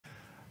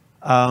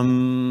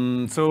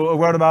So a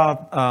word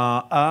about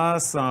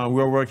us.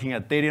 We're working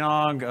at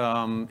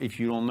Datadog. If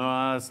you don't know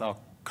us, our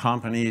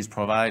company is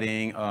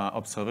providing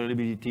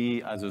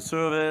observability as a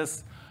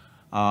service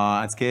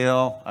at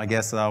scale. I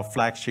guess our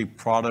flagship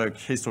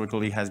product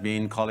historically has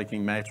been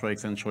collecting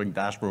metrics and showing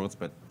dashboards,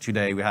 but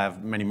today we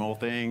have many more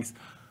things.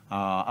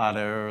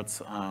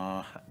 Alerts,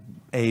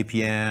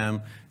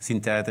 APM,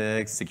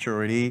 synthetics,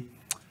 security.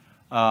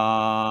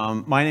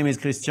 My name is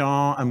Christian.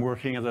 I'm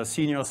working as a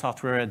senior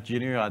software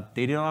engineer at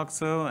Datadog.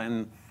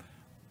 And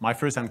my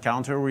first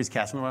encounter with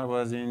Cassandra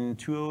was in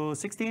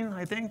 2016,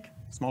 I think.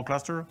 Small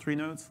cluster, 3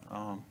 nodes.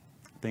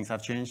 Things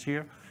have changed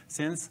here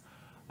since.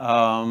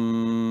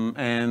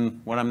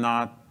 And when I'm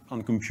not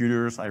on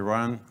computers, I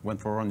run. Went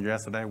for a run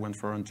yesterday, went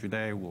for a run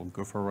today. We'll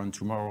go for a run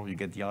tomorrow. You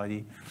get the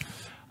idea.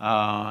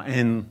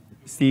 And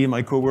Steve,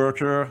 my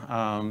coworker,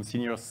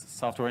 senior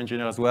software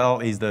engineer as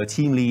well, is the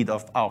team lead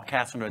of our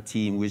Cassandra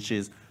team, which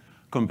is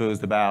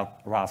composed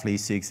about roughly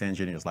 6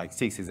 engineers, like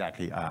 6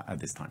 exactly at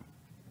this time.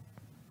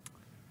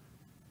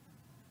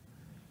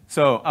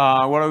 So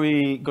what are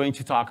we going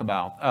to talk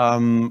about?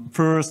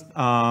 First,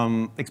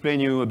 explain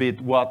you a bit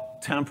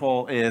what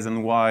Temporal is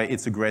and why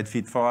it's a great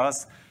fit for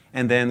us.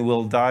 And then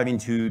we'll dive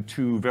into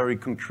 2 very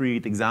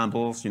concrete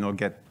examples,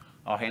 get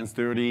our hands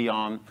dirty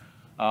on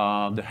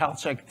the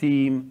health check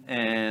team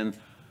and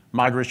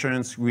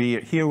migrations.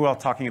 Here we are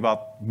talking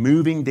about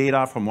moving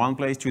data from one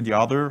place to the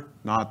other,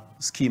 not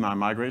schema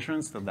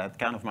migrations, so that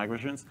kind of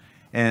migrations.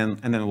 And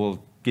then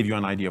we'll give you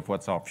an idea of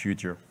what's our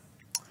future.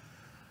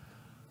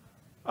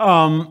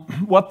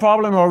 What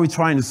problem are we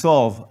trying to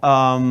solve?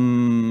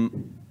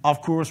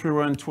 Of course, we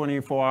run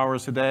 24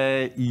 hours a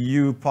day.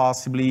 You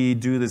possibly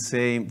do the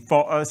same.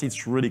 For us,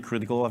 it's really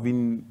critical. I've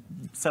been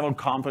several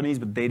companies,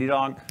 but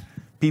Datadog,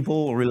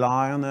 people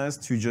rely on us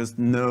to just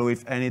know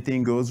if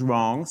anything goes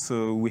wrong,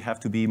 so we have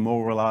to be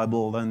more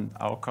reliable than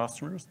our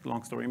customers,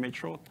 long story made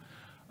short.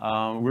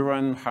 We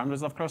run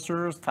hundreds of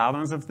clusters,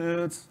 thousands of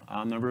nodes,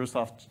 numbers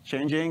are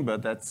changing,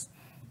 but that's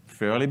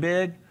fairly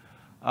big.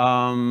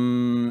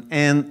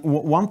 And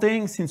one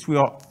thing, since we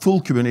are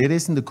full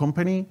Kubernetes in the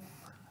company,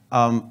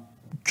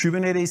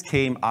 Kubernetes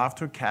came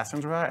after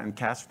Cassandra,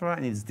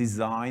 and its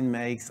design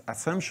makes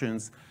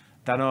assumptions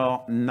that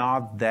are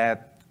not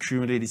that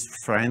Kubernetes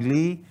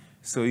friendly.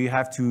 So you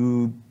have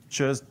to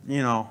just,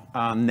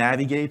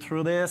 navigate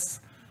through this,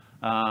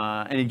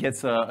 and it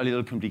gets a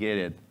little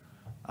complicated.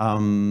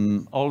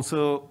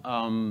 Also,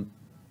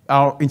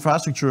 our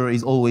infrastructure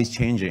is always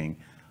changing.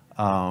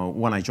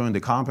 When I joined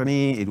the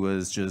company, it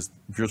was just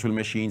virtual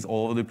machines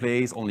all over the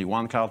place, only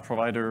one cloud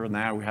provider.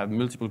 Now we have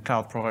multiple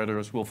cloud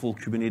providers, we're full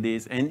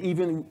Kubernetes. And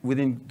even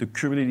within the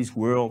Kubernetes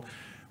world,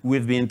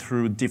 we've been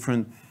through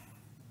different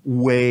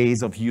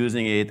ways of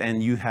using it,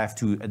 and you have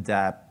to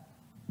adapt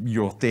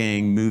your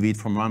thing, move it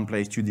from one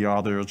place to the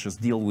other,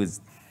 just deal with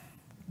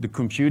the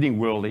computing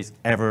world is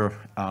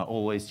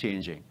always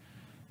changing.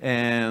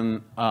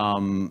 And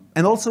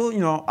also,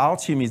 our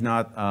team is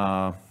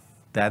not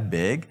that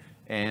big,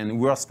 and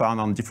we're span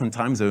on different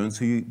time zones,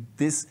 so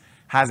this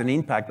has an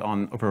impact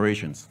on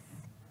operations.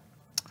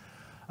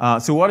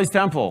 So what is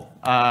Temporal?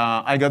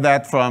 I got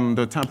that from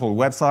the Temporal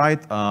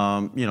website.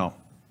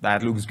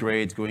 That looks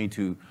great. It's going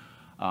to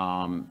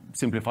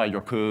simplify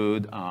your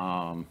code,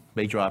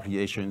 make your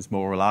applications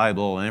more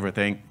reliable and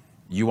everything.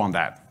 You want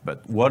that.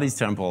 But what is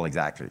Temporal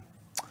exactly?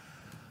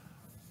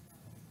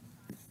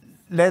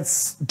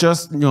 Let's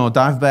just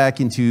dive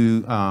back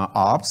into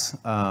ops.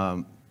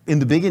 In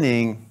the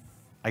beginning,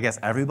 I guess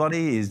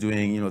everybody is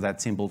doing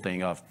that simple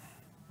thing of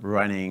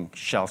running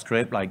shell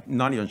script, like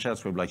not even shell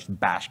script, like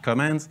bash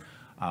commands.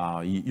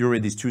 You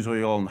read this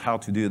tutorial on how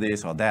to do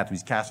this or that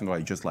with Cassandra.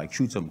 You just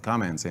shoot some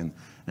comments and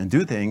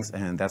do things,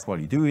 and that's what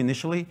you do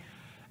initially.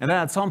 And then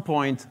at some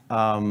point,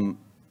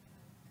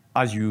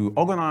 as you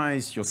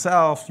organize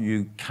yourself,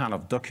 you kind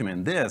of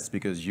document this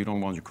because you don't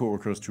want your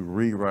coworkers to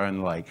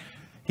rerun,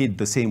 hit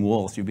the same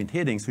walls you've been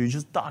hitting. So you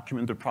just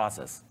document the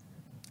process.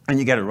 And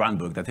you get a run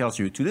book that tells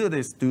you to do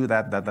this, do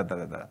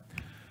that.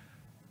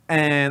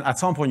 And at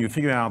some point you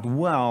figure out,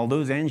 well,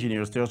 those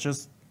engineers, they're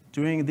just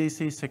doing this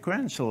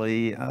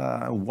sequentially.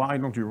 Why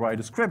don't you write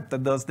a script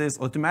that does this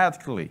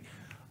automatically?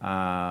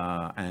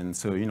 And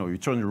so, you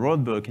turn your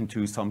roadbook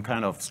into some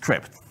kind of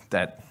script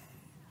that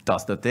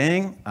does the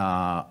thing,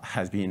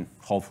 has been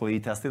hopefully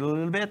tested a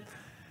little bit.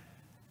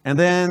 And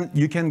then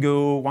you can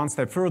go one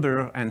step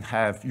further and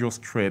have your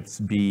scripts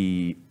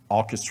be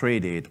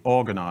orchestrated,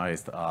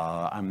 organized.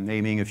 I'm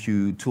naming a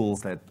few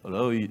tools that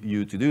allow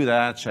you to do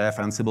that, Chef,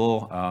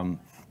 Ansible,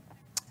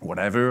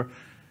 whatever.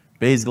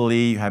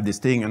 Basically, you have this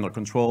thing under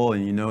control,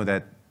 and you know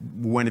that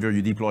whenever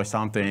you deploy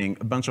something,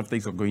 a bunch of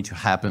things are going to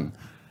happen,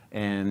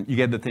 and you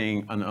get the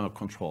thing under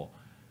control.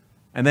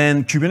 And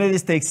then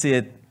Kubernetes takes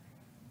it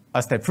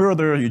a step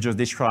further. You just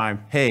describe,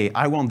 hey,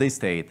 I want this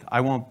state. I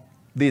want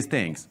these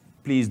things.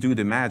 Please do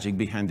the magic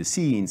behind the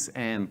scenes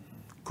and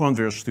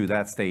converge to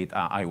that state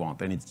I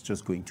want. And it's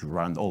just going to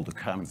run all the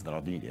commands that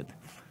are needed.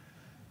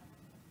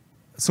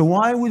 So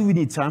why would we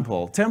need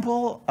Temporal?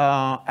 Temporal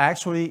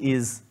actually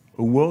is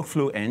a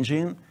workflow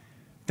engine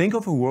think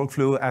of a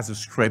workflow as a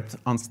script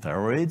on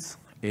steroids.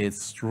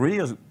 It's really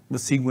a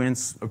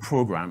sequence, a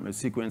program, a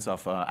sequence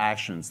of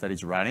actions that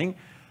is running,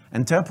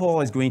 and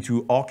Temporal is going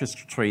to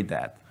orchestrate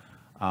that.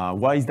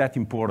 Why is that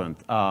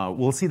important?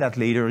 We'll see that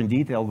later in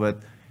detail, but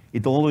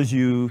it allows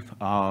you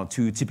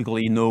to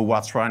typically know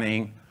what's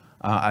running,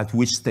 at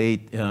which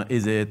state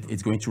is it.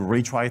 It's going to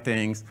retry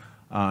things.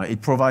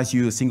 It provides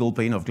you a single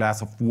pane of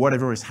glass of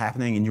whatever is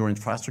happening in your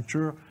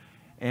infrastructure.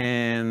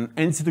 And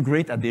it's a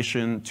great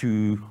addition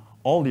to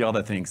all the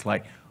other things,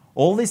 like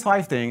all these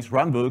 5 things,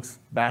 runbooks,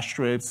 bash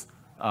scripts,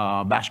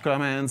 bash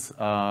commands,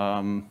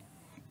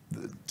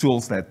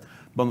 tools that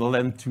bundle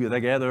them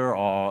together,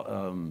 or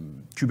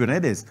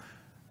Kubernetes,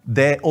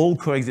 they all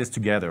coexist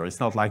together. It's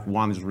not like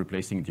one is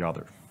replacing the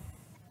other.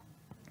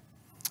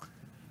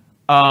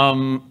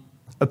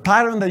 A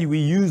pattern that we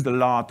used a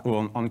lot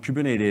on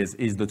Kubernetes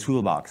is the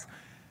toolbox.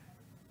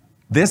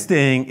 This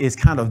thing is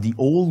kind of the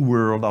old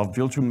world of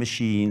virtual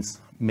machines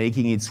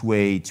making its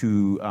way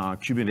to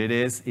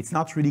Kubernetes. It's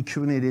not really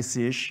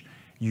Kubernetes-ish.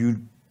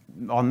 You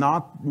are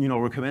not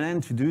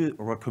recommended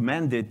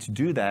to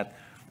do that,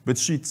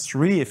 but it's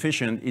really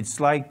efficient. It's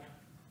like,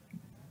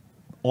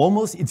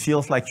 almost it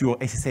feels like you're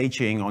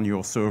SSHing on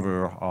your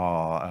server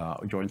or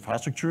your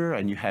infrastructure,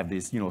 and you have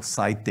this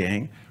side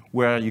thing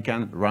where you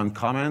can run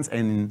commands.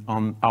 And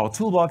on our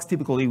toolbox,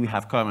 typically we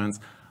have commands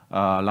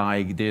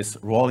like this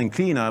rolling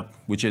cleanup,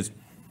 which is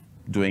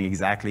doing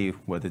exactly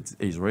what it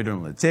is written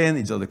on the tin.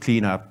 It's the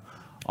cleanup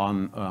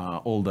on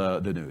all the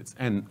nodes,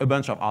 and a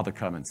bunch of other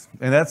commands.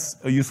 And that's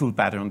a useful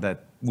pattern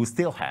that we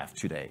still have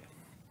today.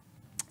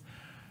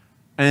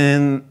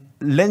 And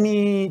let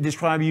me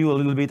describe you a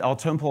little bit our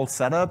Temporal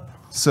setup.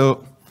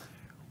 So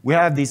we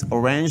have this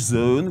orange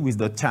zone with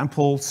the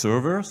Temporal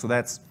server. So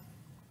that's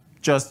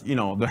just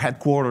the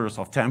headquarters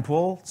of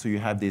Temporal. So you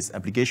have this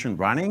application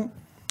running.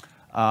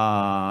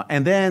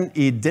 And then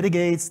it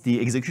delegates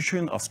the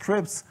execution of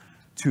scripts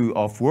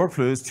of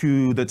workflows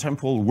to the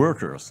Temporal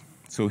workers.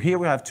 So here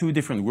we have 2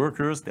 different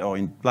workers. They are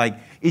in, like,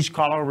 each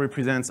color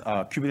represents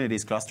a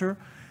Kubernetes cluster.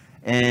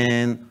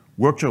 And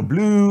worker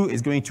blue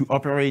is going to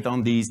operate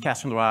on these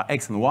Cassandra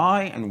X and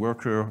Y, and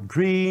worker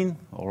green,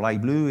 or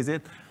light blue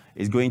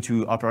is going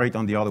to operate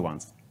on the other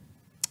ones.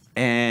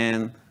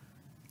 And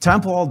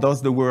Temporal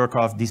does the work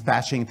of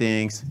dispatching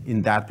things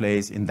in that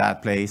place, in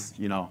that place.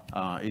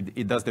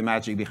 It does the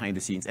magic behind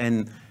the scenes.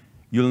 And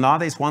you'll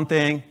notice one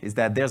thing is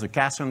that there's a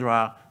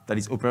Cassandra that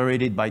is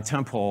operated by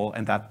Temporal,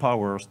 and that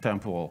powers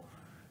Temporal.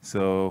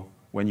 So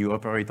when you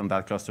operate on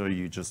that cluster,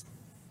 you just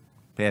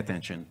pay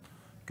attention,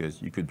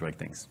 because you could break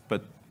things.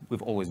 But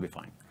we've always been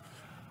fine.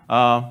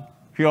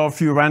 Here are a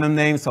few random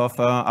names of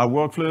our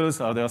workflows.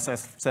 They're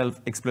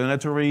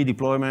self-explanatory: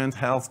 deployment,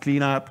 health,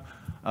 cleanup,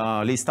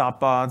 list start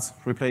pods,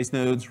 replace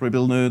nodes,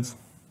 rebuild nodes.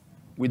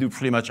 We do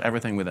pretty much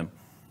everything with them.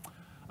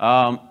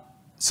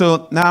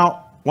 So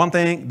now, one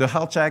thing, the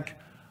health check.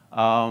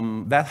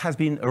 That has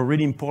been a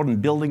really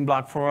important building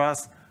block for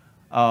us.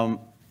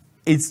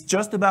 It's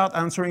just about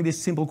answering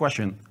this simple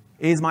question: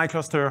 is my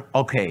cluster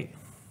okay?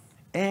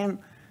 And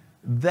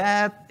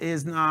that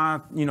is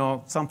not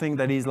something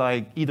that is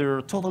like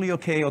either totally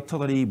okay or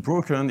totally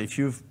broken if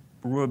you've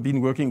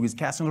been working with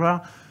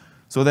Cassandra.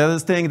 So there's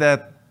this thing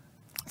that,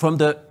 from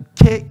the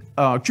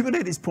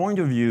Kubernetes point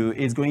of view,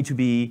 is going to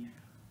be,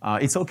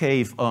 it's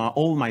okay if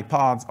all my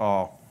pods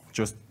are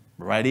just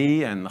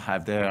ready and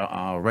have their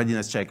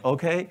readiness check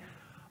okay.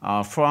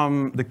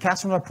 From the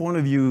Cassandra point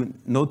of view,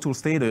 node tool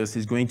status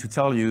is going to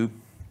tell you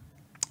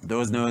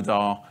those nodes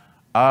are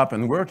up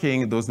and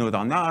working, those nodes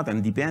are not,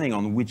 and depending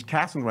on which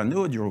Cassandra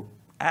node you're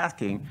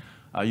asking,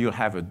 you'll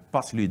have a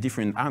possibly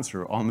different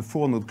answer. On the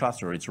 4-node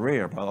cluster, it's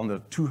rare, but on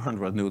the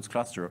 200 nodes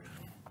cluster,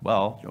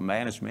 well, your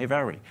management may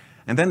vary.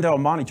 And then there are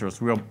monitors.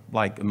 We're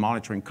like a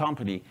monitoring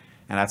company,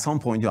 and at some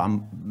point,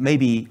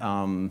 maybe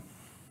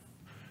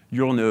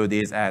your node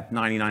is at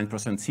 99%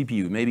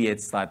 CPU. Maybe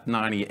it's at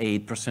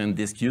 98%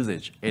 disk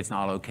usage. It's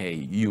not okay.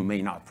 You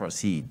may not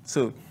proceed.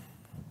 So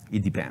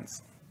it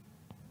depends.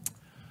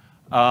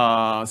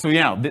 So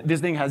yeah,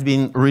 this thing has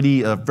been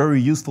really a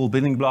very useful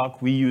building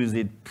block. We use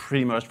it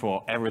pretty much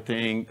for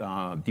everything: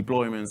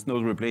 deployments,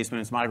 node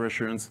replacements,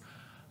 migrations.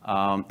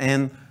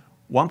 And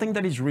one thing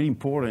that is really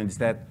important is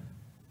that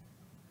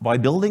by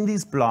building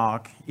this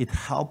block, it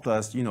helped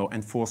us,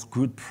 enforce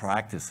good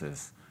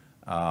practices.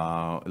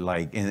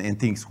 And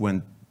things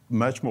went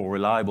much more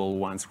reliable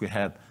once we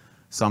had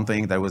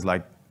something that was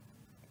like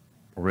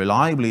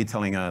reliably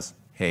telling us,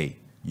 hey,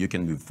 you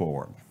can move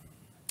forward.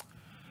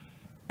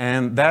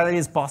 And that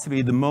is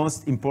possibly the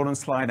most important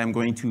slide I'm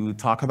going to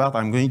talk about.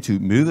 I'm going to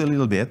move a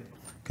little bit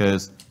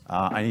because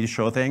I need to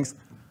show things.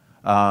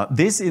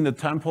 This in the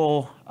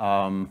Temporal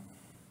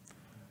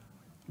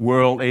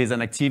world is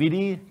an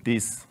activity,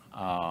 this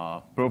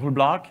purple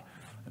block.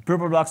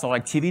 Purple blocks are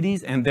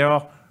activities, and they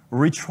are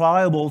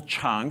retryable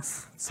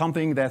chunks,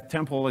 something that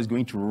Temporal is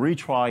going to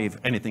retry if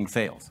anything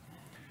fails.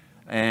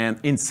 And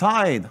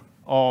inside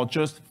are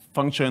just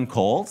function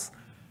calls,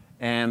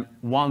 and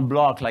one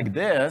block like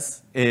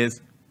this is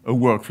a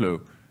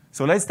workflow.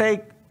 So let's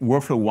take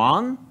workflow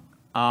 1.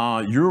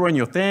 you run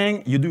your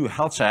thing, you do a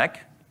health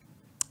check,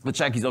 the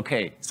check is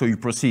okay, so you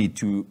proceed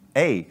to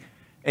A.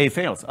 A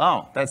fails,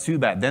 oh, that's too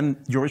bad. Then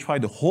you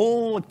retry the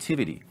whole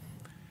activity.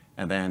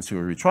 And then so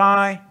you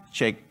retry,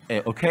 check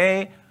A,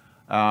 okay.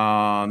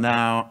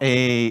 Now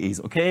A is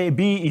okay,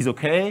 B is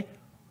okay,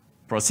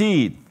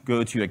 proceed,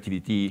 go to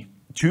activity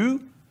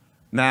 2.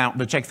 Now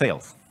the check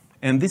fails.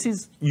 And this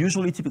is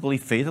usually typically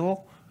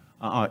fatal.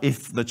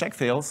 If the check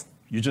fails,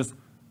 you just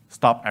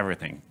stop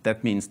everything.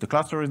 That means the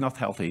cluster is not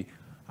healthy,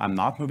 I'm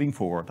not moving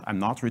forward, I'm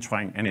not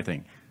retrying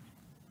anything.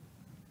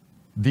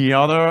 The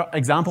other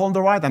example on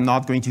the right, I'm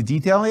not going to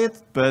detail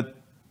it, but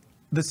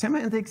the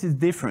semantics is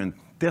different.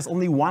 There's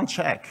only one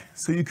check.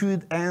 So you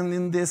could end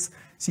in this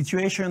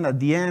situation at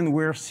the end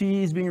where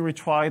C is being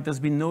retried, there's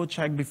been no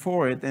check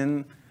before it,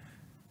 and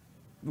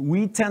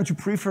we tend to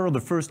prefer the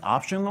first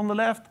option on the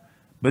left,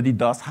 but it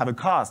does have a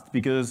cost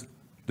because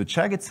the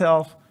check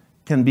itself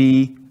can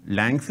be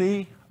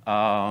lengthy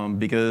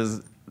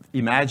because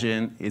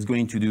imagine it's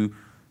going to do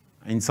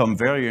in some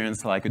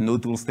variants like a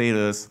nodal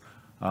status,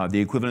 the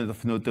equivalent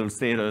of nodal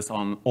status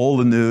on all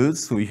the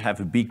nodes. So you have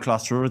a big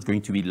cluster, it's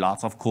going to be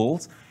lots of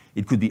calls.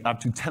 It could be up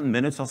to 10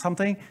 minutes or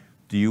something.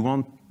 Do you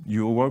want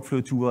your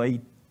workflow to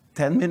wait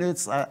 10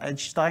 minutes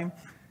each time?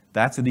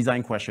 That's a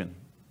design question.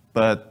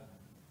 But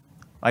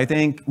I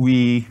think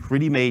we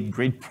really made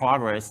great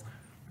progress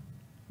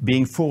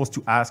being forced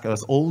to ask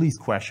us all these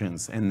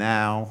questions. And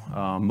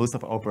now most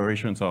of our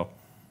operations are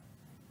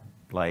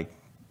like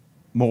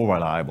more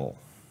reliable.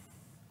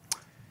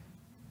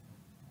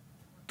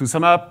 To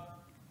sum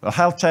up, a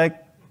health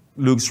check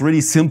looks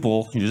really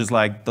simple. You're just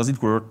like, does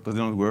it work? Does it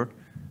not work?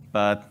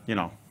 But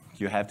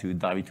you have to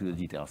dive into the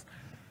details.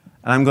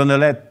 And I'm going to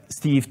let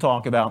Steve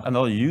talk about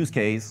another use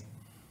case.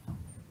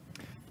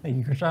 Thank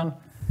you, Christian.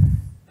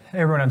 Hey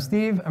everyone, I'm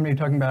Steve. I'm going to be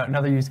talking about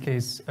another use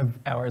case of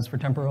ours for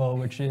Temporal,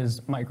 which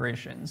is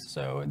migrations.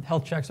 So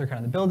health checks are kind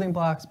of the building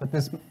blocks, but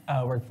this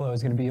workflow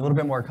is going to be a little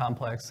bit more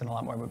complex and a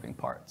lot more moving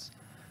parts.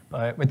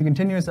 But with the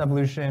continuous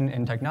evolution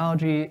in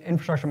technology,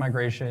 infrastructure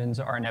migrations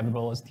are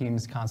inevitable as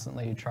teams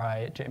constantly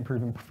try to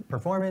improve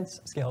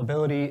performance,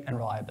 scalability, and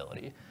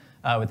reliability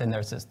within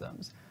their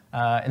systems.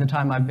 In the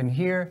time I've been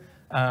here,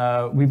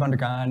 we've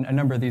undergone a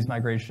number of these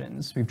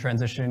migrations. We've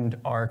transitioned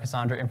our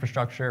Cassandra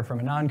infrastructure from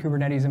a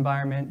non-Kubernetes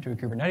environment to a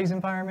Kubernetes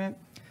environment.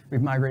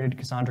 We've migrated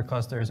Cassandra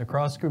clusters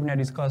across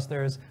Kubernetes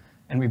clusters,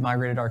 and we've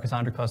migrated our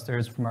Cassandra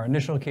clusters from our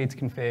initial K8s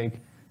config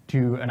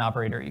to an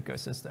operator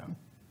ecosystem.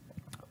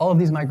 All of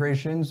these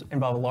migrations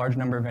involve a large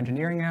number of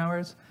engineering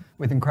hours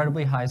with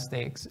incredibly high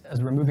stakes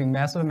as we're moving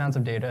massive amounts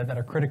of data that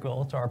are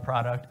critical to our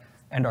product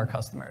and our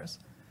customers.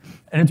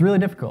 And it's really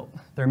difficult.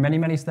 There are many,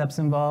 many steps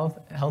involved.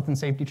 Health and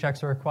safety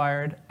checks are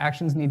required.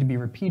 Actions need to be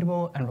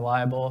repeatable and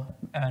reliable.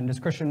 And as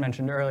Christian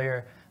mentioned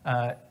earlier,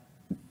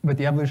 with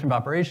the evolution of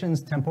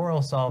operations,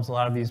 Temporal solves a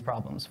lot of these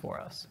problems for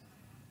us.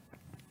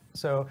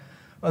 So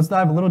let's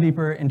dive a little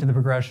deeper into the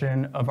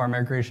progression of our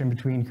migration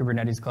between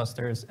Kubernetes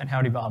clusters and how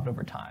it evolved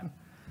over time.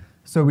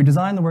 So we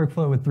designed the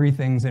workflow with 3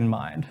 things in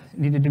mind. It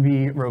needed to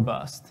be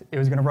robust. It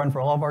was going to run for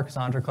all of our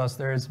Cassandra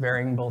clusters,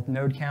 varying both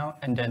node count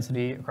and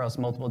density across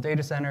multiple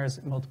data centers,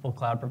 multiple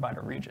cloud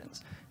provider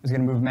regions. It was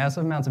going to move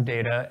massive amounts of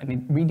data,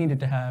 and we needed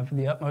to have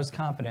the utmost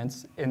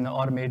confidence in the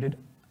automated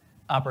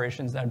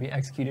operations that would be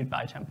executed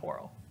by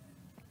Temporal.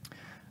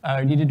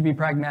 It needed to be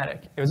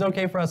pragmatic. It was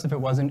okay for us if it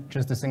wasn't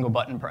just a single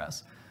button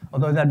press.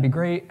 Although that'd be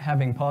great,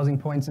 having pausing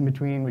points in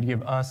between would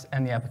give us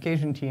and the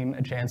application team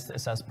a chance to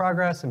assess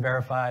progress and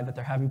verify that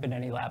there haven't been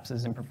any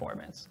lapses in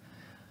performance.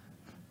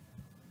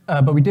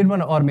 But we did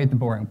want to automate the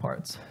boring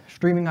parts.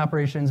 Streaming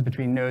operations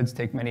between nodes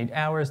take many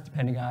hours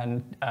depending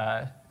on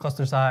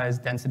cluster size,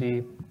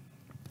 density,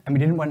 and we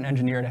didn't want an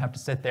engineer to have to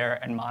sit there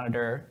and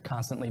monitor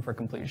constantly for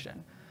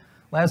completion.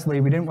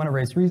 Lastly, we didn't want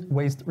to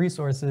waste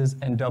resources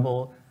and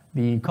double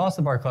the cost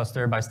of our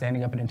cluster by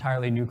standing up an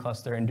entirely new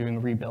cluster and doing a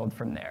rebuild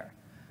from there.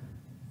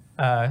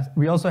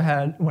 We also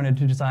wanted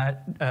to design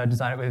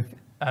it with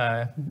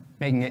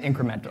making it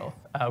incremental.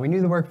 We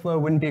knew the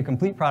workflow wouldn't be a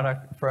complete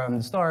product from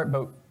the start,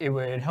 but it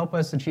would help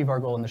us achieve our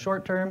goal in the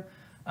short term,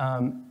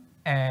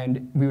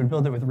 and we would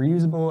build it with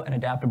reusable and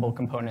adaptable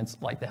components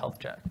like the health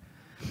check.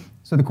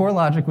 So the core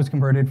logic was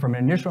converted from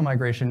an initial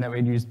migration that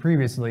we'd used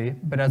previously,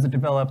 but as it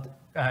developed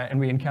and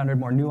we encountered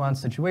more nuanced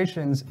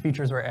situations,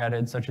 features were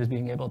added, such as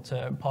being able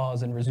to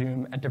pause and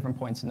resume at different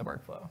points in the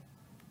workflow.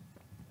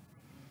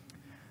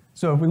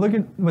 So if we look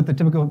at what the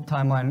typical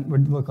timeline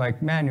would look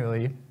like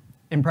manually,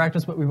 in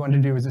practice what we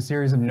wanted to do was a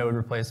series of node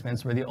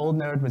replacements where the old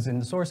node was in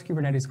the source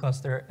Kubernetes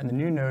cluster and the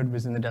new node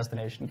was in the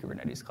destination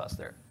Kubernetes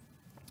cluster.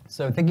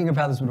 So thinking of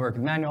how this would work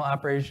with manual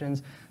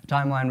operations, the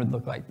timeline would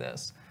look like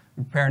this.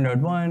 We prepare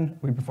node 1,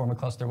 we perform a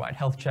cluster-wide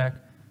health check,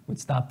 we'd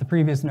stop the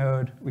previous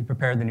node, we'd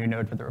prepare the new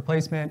node for the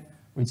replacement,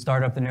 we'd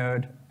start up the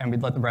node, and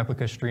we'd let the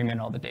replica stream in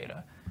all the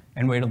data,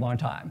 and wait a long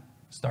time.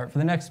 Start for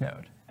the next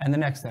node, and the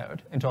next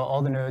node, until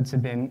all the nodes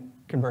had been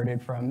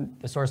converted from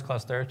the source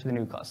cluster to the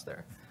new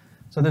cluster.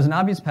 So there's an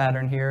obvious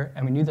pattern here,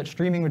 and we knew that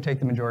streaming would take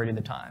the majority of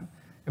the time.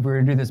 If we were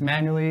to do this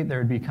manually, there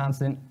would be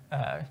constant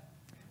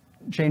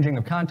changing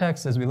of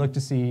context as we look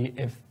to see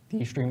if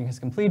the streaming is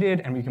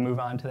completed and we can move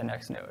on to the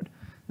next node.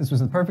 This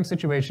was the perfect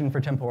situation for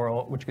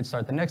Temporal, which could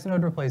start the next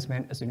node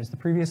replacement as soon as the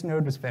previous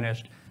node was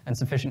finished and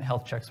sufficient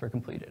health checks were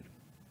completed.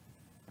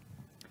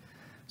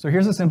 So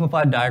here's a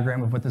simplified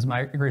diagram of what this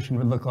migration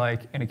would look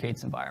like in a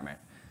K8s environment.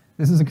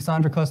 This is a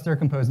Cassandra cluster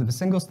composed of a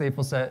single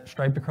stateful set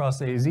striped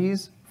across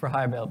AZs for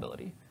high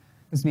availability.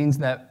 This means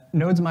that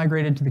nodes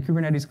migrated to the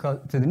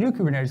new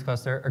Kubernetes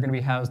cluster are going to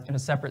be housed in a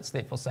separate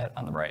stateful set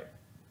on the right.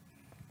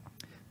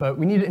 But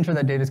we need to ensure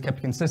that data is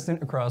kept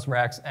consistent across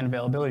racks and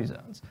availability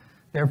zones.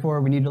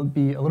 Therefore, we need to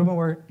be a little bit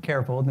more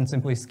careful than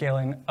simply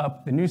scaling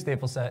up the new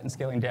stateful set and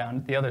scaling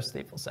down the other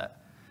stateful set.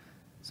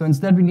 So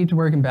instead, we need to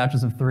work in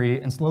batches of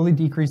 3 and slowly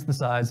decrease the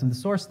size of the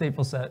source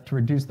stateful set to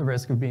reduce the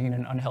risk of being in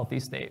an unhealthy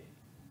state.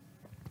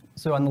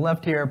 So on the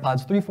left here,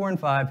 pods 3, 4, and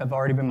 5 have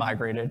already been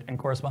migrated and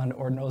correspond to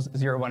ordinals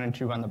 0, 1, and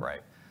 2 on the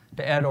right.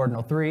 To add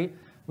ordinal 3,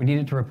 we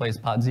needed to replace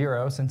pod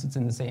 0 since it's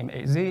in the same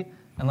AZ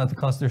and let the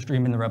cluster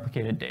stream in the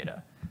replicated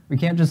data. We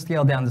can't just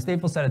scale down the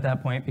stateful set at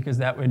that point because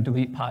that would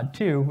delete pod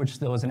 2, which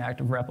still is an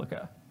active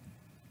replica.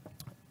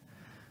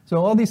 So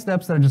all these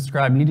steps that I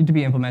described needed to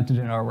be implemented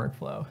in our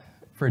workflow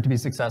for it to be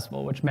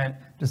successful, which meant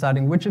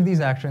deciding which of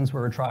these actions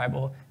were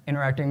retriable,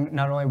 interacting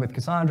not only with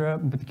Cassandra,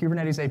 but with the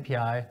Kubernetes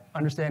API,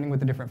 understanding what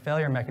the different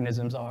failure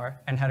mechanisms are,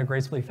 and how to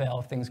gracefully fail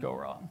if things go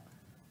wrong.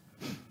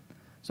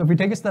 So if we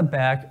take a step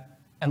back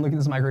and look at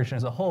this migration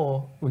as a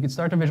whole, we could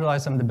start to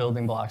visualize some of the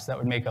building blocks that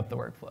would make up the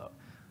workflow.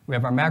 We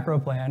have our macro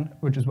plan,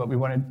 which is what we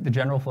wanted the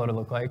general flow to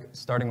look like,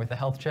 starting with a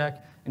health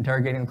check,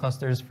 interrogating the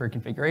clusters for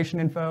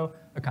configuration info,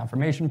 a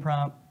confirmation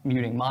prompt,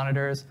 muting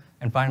monitors,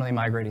 and finally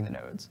migrating the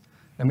nodes.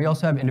 Then we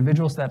also have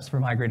individual steps for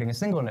migrating a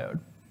single node,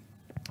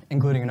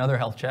 including another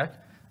health check,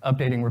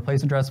 updating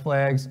replace address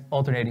flags,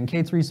 alternating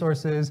K8s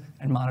resources,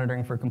 and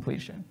monitoring for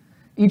completion.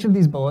 Each of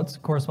these bullets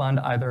correspond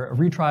to either a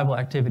retrieval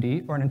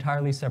activity or an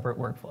entirely separate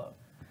workflow.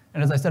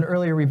 And as I said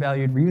earlier, we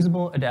valued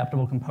reusable,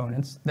 adaptable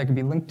components that could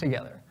be linked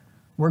together.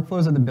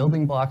 Workflows are the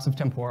building blocks of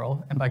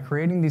Temporal, and by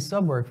creating these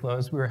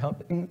sub-workflows, we were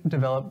helping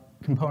develop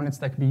components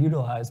that could be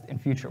utilized in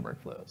future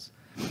workflows.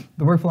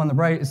 The workflow on the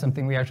right is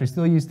something we actually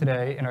still use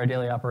today in our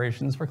daily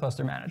operations for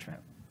cluster management.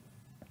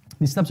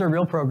 These steps are a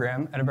real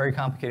program, and a very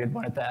complicated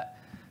one at that.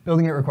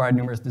 Building it required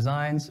numerous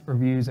designs,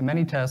 reviews, and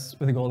many tests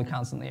with a goal to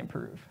constantly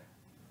improve.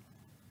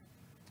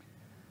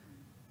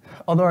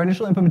 Although our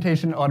initial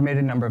implementation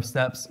automated a number of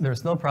steps, there was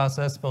still a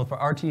process both for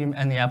our team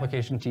and the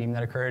application team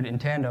that occurred in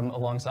tandem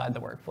alongside the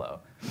workflow.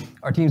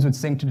 Our teams would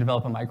sync to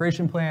develop a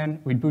migration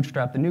plan, we'd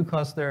bootstrap the new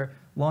cluster,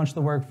 launch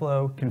the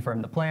workflow,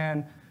 confirm the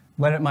plan,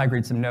 let it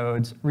migrate some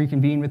nodes,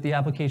 reconvene with the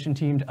application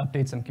team to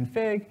update some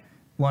config,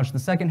 launch the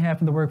second half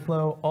of the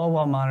workflow, all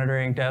while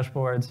monitoring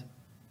dashboards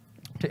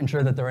to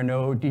ensure that there are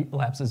no deep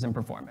lapses in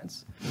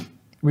performance.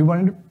 The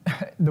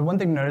one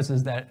thing to notice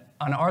is that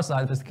on our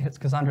side, this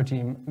Cassandra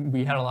team,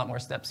 we had a lot more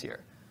steps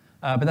here.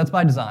 But that's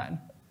by design.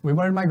 We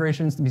wanted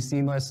migrations to be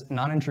seamless,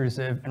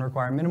 non-intrusive, and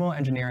require minimal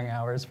engineering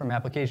hours from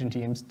application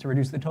teams to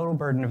reduce the total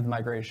burden of the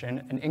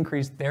migration and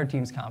increase their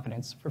team's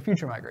confidence for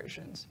future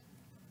migrations.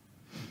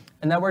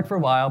 And that worked for a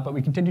while, but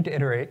we continued to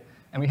iterate,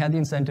 and we had the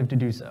incentive to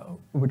do so,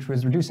 which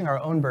was reducing our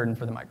own burden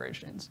for the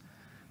migrations.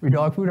 We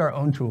dogfooded our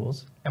own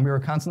tools, and we were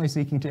constantly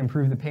seeking to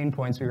improve the pain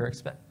points we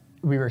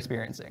were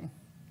experiencing.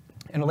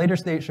 In a later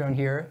state shown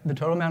here, the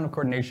total amount of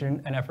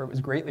coordination and effort was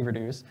greatly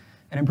reduced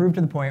and improved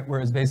to the point where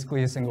it was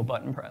basically a single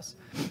button press.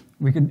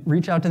 We could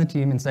reach out to the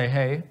team and say,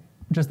 hey,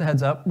 just a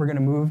heads up, we're going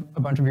to move a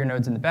bunch of your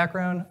nodes in the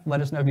background.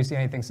 Let us know if you see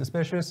anything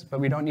suspicious, but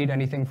we don't need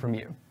anything from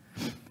you.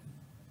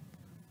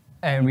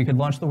 And we could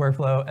launch the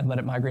workflow and let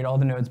it migrate all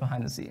the nodes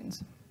behind the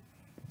scenes.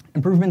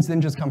 Improvements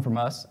didn't just come from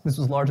us. This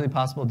was largely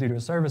possible due to a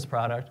service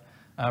product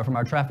from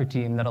our traffic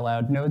team that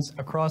allowed nodes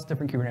across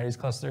different Kubernetes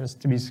clusters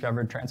to be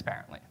discovered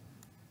transparently.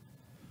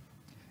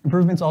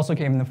 Improvements also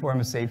came in the form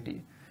of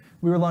safety.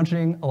 We were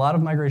launching a lot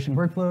of migration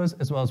workflows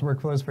as well as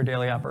workflows for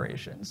daily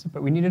operations,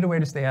 but we needed a way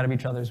to stay out of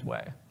each other's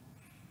way.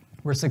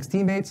 We're 6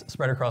 teammates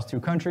spread across 2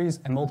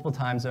 countries and multiple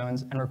time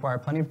zones and require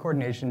plenty of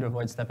coordination to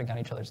avoid stepping on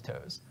each other's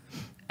toes.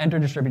 Enter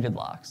distributed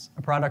locks,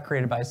 a product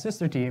created by a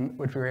sister team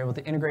which we were able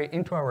to integrate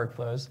into our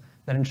workflows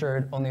that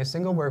ensured only a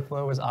single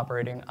workflow was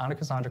operating on a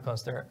Cassandra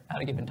cluster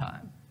at a given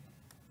time.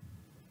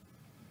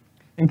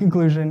 In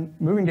conclusion,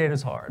 moving data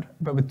is hard,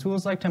 but with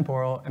tools like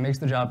Temporal, it makes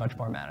the job much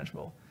more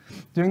manageable.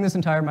 Doing this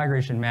entire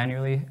migration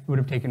manually would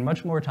have taken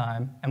much more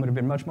time and would have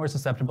been much more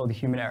susceptible to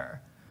human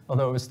error,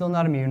 although it was still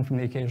not immune from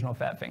the occasional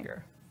fat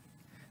finger.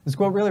 This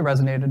quote really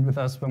resonated with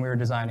us when we were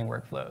designing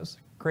workflows.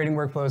 Creating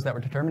workflows that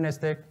were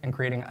deterministic and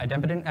creating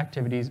idempotent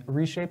activities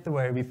reshaped the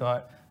way we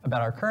thought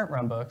about our current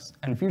runbooks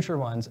and future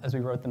ones as we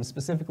wrote them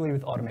specifically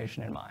with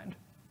automation in mind.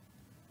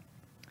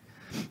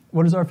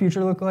 What does our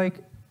future look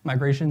like?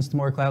 Migrations to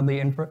more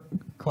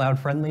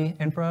cloud-friendly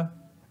infra,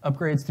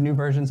 upgrades to new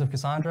versions of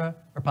Cassandra,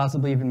 or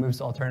possibly even moves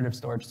to alternative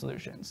storage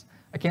solutions.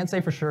 I can't say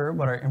for sure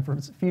what our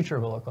infra's future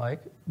will look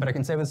like, but I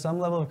can say with some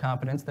level of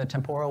confidence that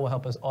Temporal will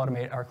help us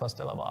automate our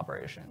cluster-level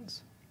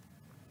operations.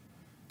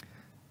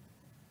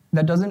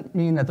 That doesn't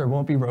mean that there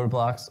won't be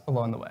roadblocks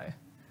along the way.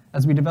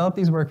 As we develop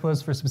these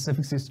workflows for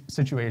specific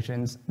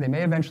situations, they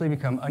may eventually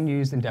become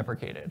unused and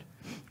deprecated.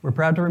 We're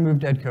proud to remove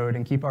dead code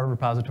and keep our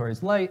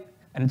repositories light,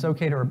 and it's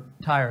okay to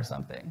retire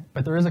something,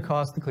 but there is a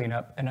cost to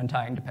cleanup and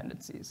untying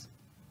dependencies.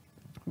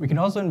 We can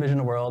also envision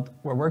a world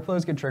where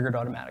workflows get triggered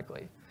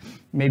automatically,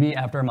 maybe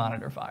after a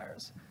monitor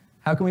fires.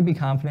 How can we be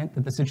confident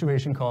that the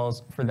situation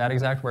calls for that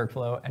exact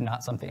workflow and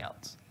not something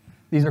else?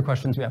 These are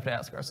questions we have to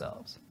ask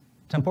ourselves.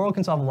 Temporal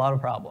can solve a lot of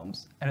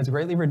problems, and it's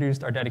greatly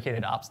reduced our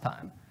dedicated ops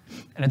time.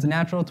 And it's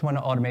natural to want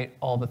to automate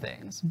all the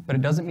things, but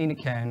it doesn't mean it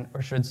can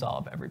or should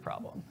solve every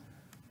problem.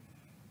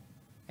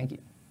 Thank you.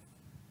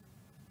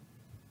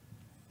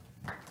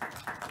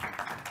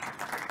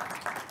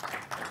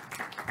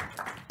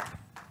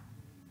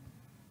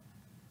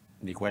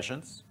 Any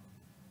questions?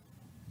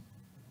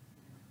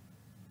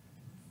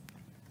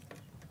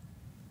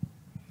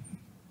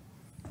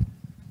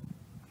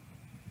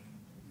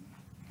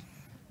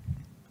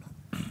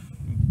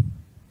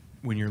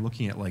 When you're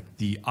looking at like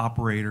the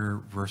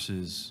operator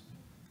versus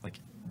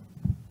like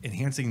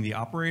enhancing the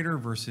operator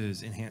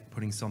versus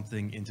putting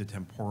something into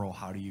temporal,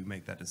 how do you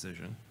make that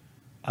decision?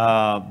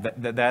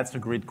 That's a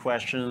great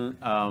question.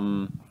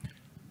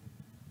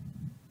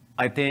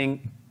 I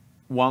think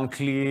one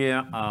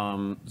clear,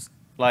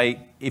 like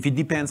if it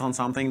depends on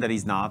something that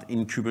is not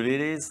in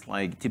Kubernetes,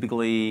 like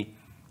typically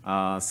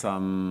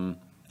some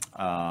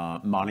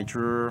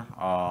monitor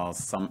or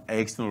some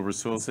external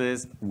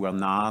resources, we're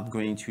not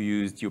going to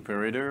use the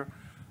operator.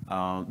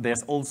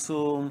 There's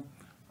also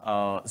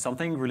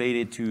something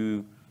related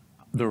to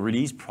the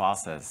release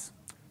process.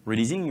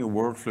 Releasing your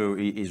workflow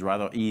is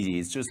rather easy.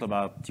 It's just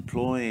about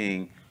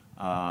deploying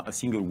a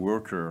single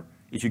worker.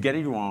 If you get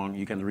it wrong,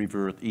 you can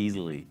revert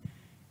easily.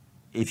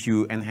 If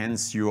you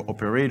enhance your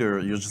operator,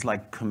 you're just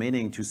like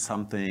committing to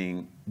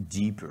something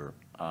deeper.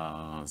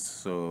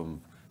 So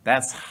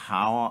that's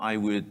how I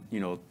would,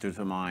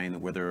 determine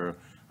whether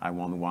I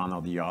want one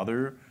or the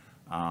other.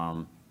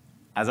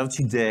 As of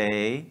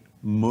today,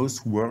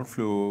 most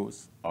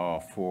workflows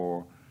are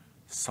for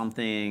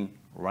something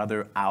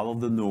rather out of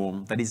the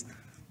norm. That is,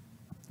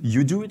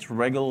 you do it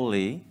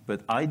regularly,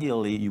 but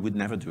ideally you would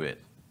never do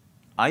it.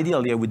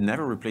 Ideally, I would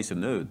never replace a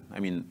node. I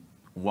mean,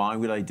 why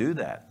would I do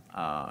that?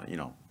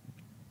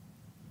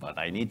 But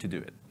I need to do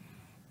it.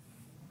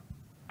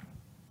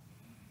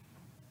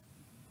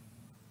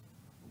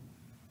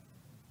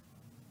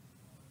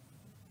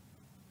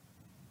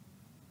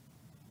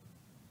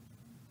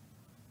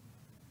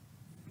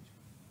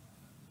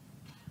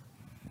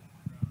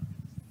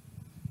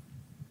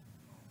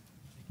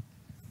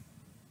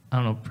 I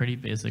don't know, pretty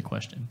basic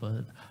question,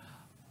 but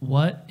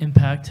what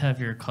impact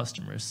have your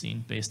customers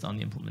seen based on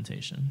the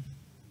implementation?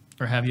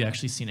 Or have you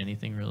actually seen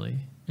anything really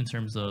in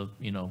terms of,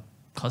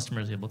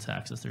 customers able to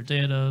access their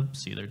data,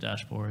 see their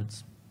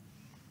dashboards?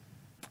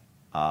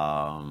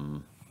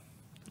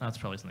 That's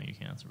probably something you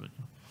can't answer, but.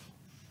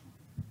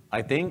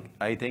 I think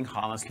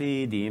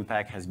honestly, the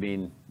impact has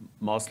been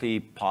mostly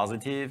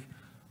positive,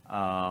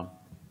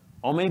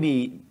 or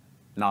maybe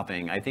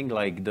nothing. I think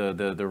like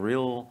the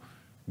real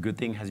good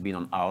thing has been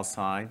on our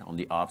side, on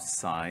the ops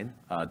side.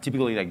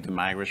 Typically, like the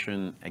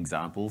migration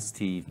example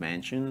Steve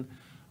mentioned,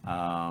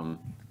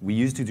 we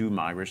used to do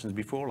migrations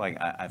before. Like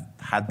I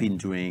had been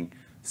doing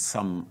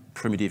some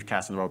primitive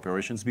Cassandra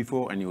operations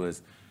before, and it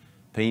was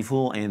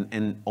painful.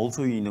 And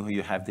also,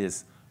 you have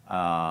this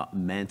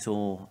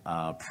mental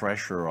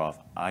pressure of,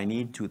 I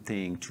need to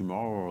think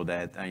tomorrow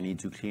that I need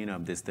to clean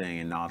up this thing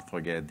and not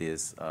forget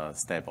this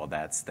step or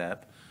that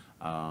step.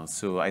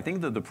 So I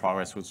think that the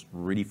progress was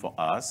really for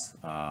us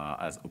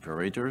as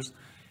operators.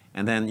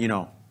 And then,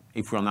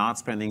 if we're not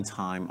spending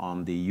time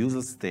on the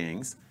users'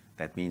 things,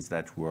 that means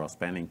that we're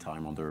spending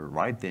time on the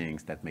right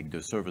things that make the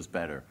service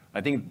better.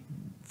 I think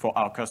for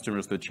our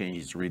customers, the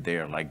change is really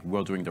there. Like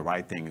we're doing the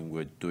right thing and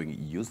we're doing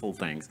useful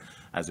things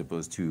as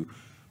opposed to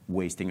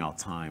wasting our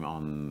time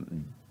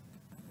on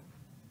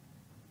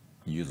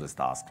useless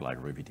tasks like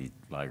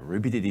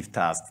repetitive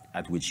tasks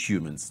at which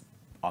humans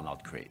are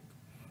not great.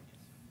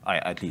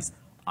 At least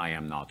I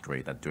am not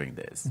great at doing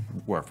this.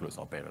 Workflows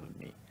are better than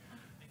me.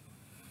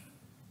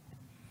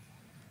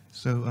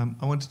 So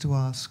I wanted to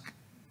ask,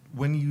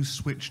 when you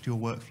switched your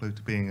workflow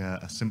to being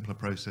a simpler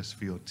process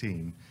for your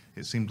team,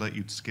 it seemed like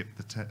you'd skipped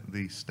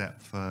the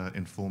step for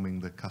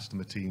informing the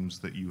customer teams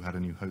that you had a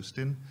new host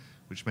in,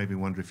 which made me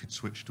wonder if you'd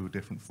switched to a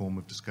different form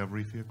of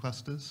discovery for your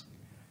clusters.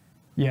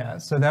 Yeah,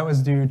 so that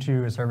was due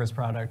to a service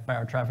product by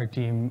our traffic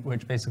team,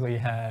 which basically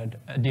had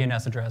a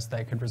DNS address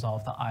that could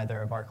resolve to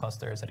either of our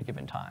clusters at a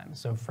given time.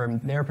 So from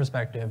their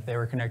perspective, they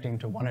were connecting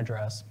to one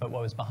address, but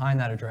what was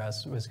behind that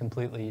address was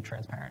completely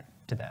transparent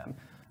to them.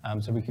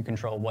 So we could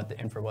control what the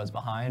infra was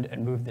behind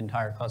and move the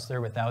entire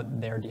cluster without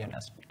their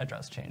DNS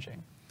address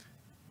changing.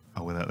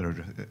 Oh, without their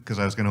address, because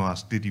I was going to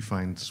ask, did you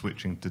find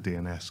switching to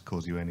DNS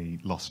cause you any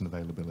loss in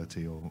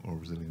availability or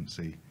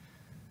resiliency?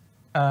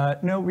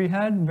 No, we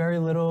had very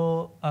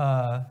little,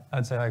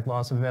 I'd say, like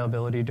loss of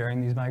availability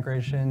during these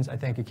migrations. I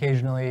think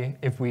occasionally,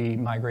 if we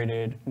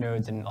migrated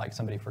nodes and like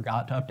somebody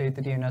forgot to update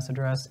the DNS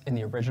address in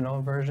the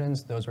original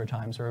versions, those were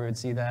times where we would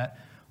see that.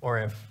 Or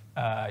if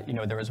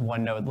there was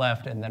one node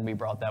left and then we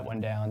brought that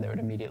one down, they would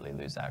immediately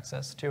lose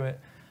access to it.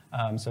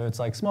 So it's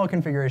like small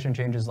configuration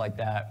changes like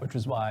that, which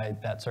is why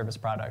that service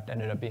product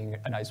ended up being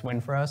a nice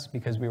win for us,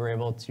 because we were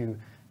able to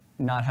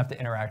not have to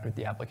interact with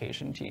the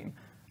application team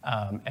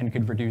and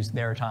could reduce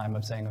their time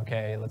of saying,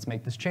 okay, let's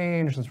make this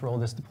change, let's roll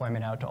this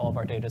deployment out to all of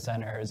our data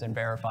centers and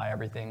verify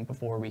everything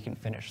before we can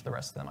finish the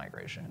rest of the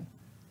migration.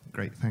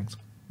 Great, thanks.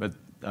 But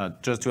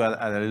just to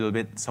add a little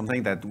bit,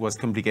 something that was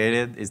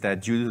complicated is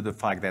that due to the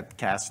fact that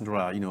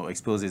Cassandra,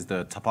 exposes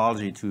the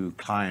topology to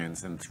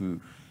clients and to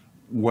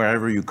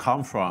wherever you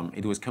come from,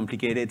 it was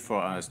complicated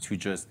for us to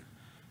just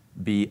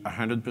be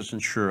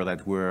 100% sure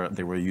that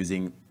they were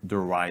using the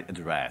right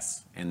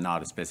address and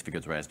not a specific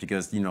address,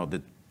 because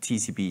the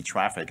TCP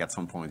traffic at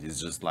some point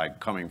is just like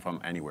coming from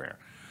anywhere.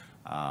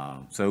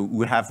 So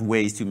we have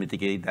ways to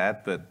mitigate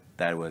that, but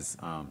that was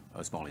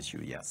a small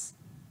issue, yes.